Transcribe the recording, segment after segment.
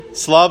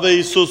Слава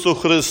Ісусу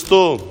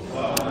Христу!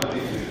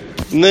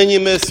 Нині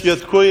ми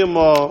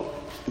святкуємо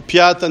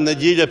п'ята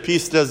неділя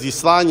після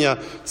зіслання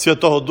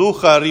Святого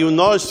Духа,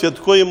 рівно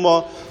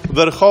святкуємо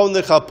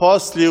верховних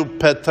апостолів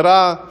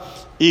Петра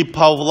і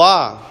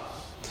Павла.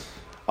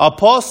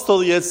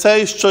 Апостол є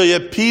цей, що є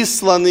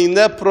післаний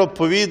не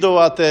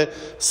проповідувати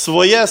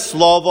своє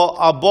слово,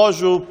 а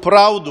Божу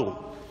правду.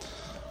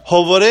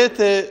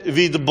 Говорити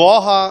від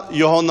Бога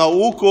Його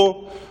науку,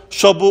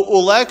 щоб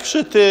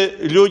улегшити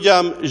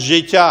людям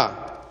життя.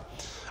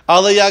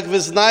 Але, як ви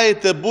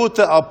знаєте,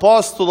 бути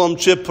апостолом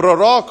чи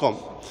пророком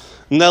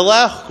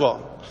нелегко.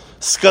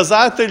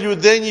 Сказати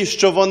людині,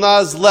 що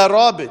вона зле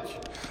робить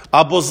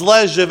або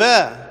зле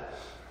живе,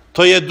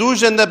 то є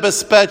дуже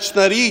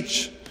небезпечна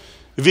річ.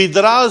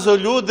 Відразу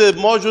люди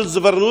можуть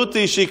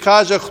звернутися і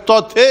каже,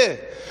 хто ти,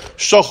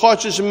 що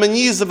хочеш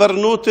мені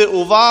звернути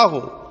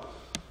увагу.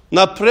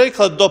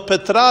 Наприклад, до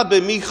Петра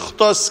би міг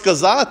хтось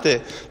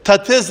сказати, та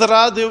ти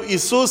зрадив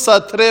Ісуса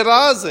 3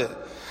 рази.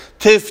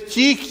 Ти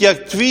втік,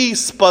 як твій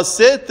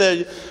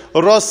Спаситель,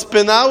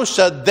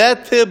 розпинався, де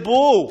ти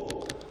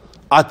був.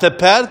 А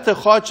тепер ти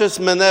хочеш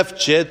мене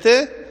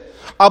вчити?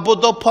 Або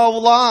до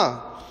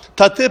Павла.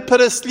 Та ти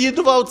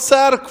переслідував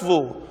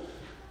церкву.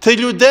 Ти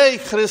людей,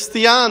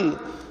 християн,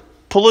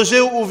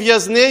 положив у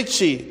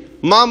в'язничі.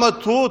 Мама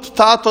тут,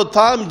 тато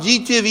там,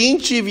 діти в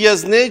іншій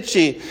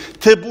в'язничі.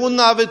 Ти був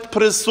навіть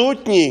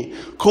присутній,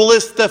 коли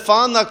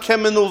Стефана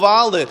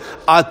каменували.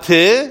 А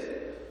ти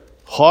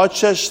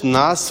хочеш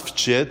нас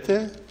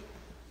вчити?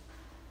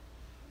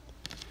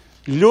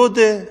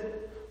 Люди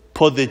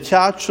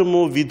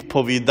по-дитячому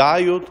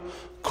відповідають,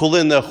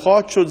 коли не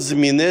хочуть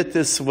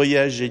змінити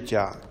своє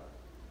життя.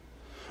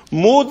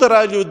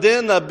 Мудра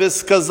людина би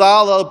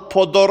сказала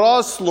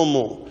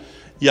по-дорослому,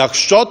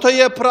 якщо то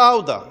є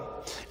правда,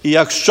 і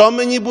якщо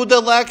мені буде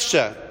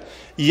легше,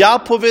 я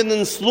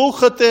повинен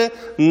слухати,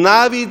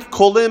 навіть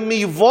коли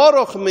мій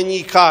ворог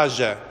мені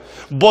каже,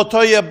 бо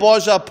то є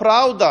Божа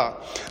правда.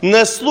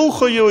 Не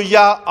слухаю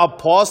я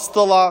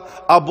апостола,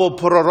 або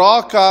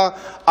пророка,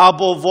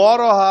 або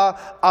ворога,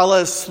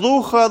 але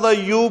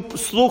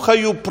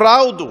слухаю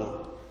правду.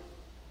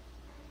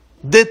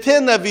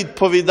 Дитина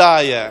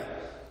відповідає,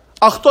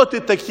 а хто ти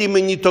такий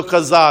мені то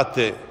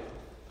казати?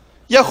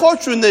 Я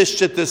хочу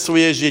нищити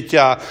своє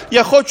життя,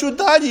 я хочу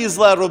далі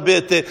зле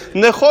робити,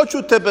 не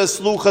хочу тебе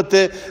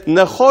слухати,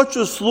 не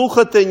хочу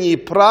слухати ні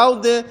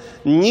правди,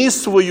 ні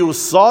свою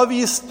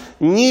совість,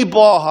 ні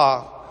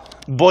Бога,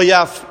 бо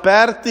я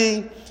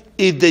впертий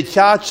і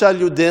дитяча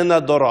людина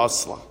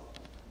доросла.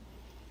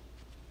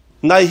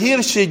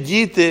 Найгірші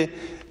діти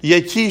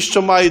є ті,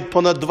 що мають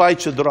понад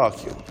 20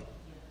 років.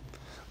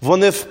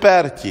 Вони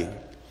вперті.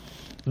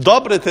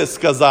 Добре ти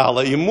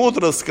сказала, і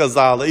мудро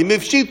сказала, і ми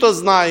всі то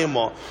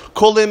знаємо.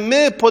 Коли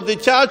ми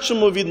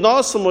по-дитячому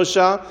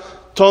відносимося,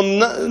 то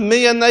ми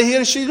є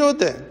найгірші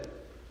люди.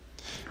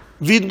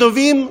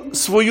 Відновім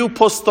свою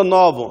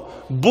постанову,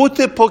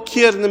 бути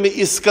покірними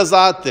і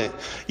сказати,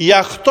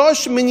 як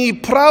хтось мені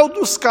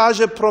правду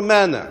скаже про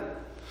мене,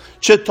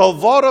 чи то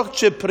ворог,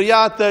 чи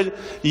приятель,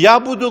 я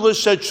буду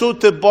лише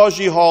чути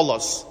Божий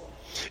голос.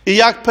 І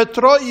як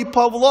Петро і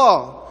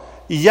Павло,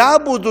 я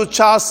буду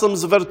часом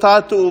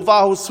звертати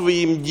увагу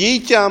своїм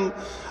дітям,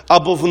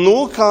 або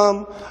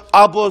внукам,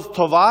 або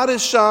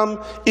товаришам,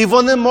 і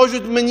вони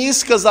можуть мені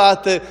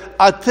сказати,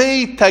 а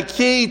ти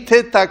такий,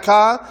 ти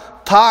така,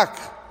 так.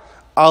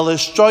 Але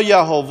що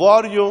я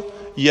говорю,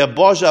 є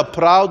Божа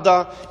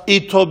правда, і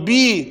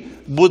тобі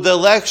буде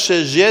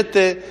легше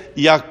жити,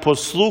 як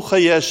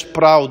послухаєш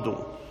правду.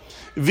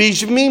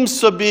 Візьмім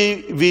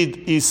собі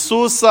від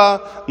Ісуса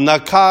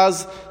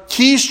наказ,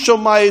 ті, що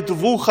мають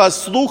вуха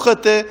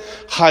слухати,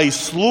 хай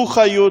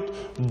слухають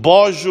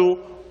Божу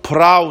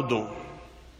правду.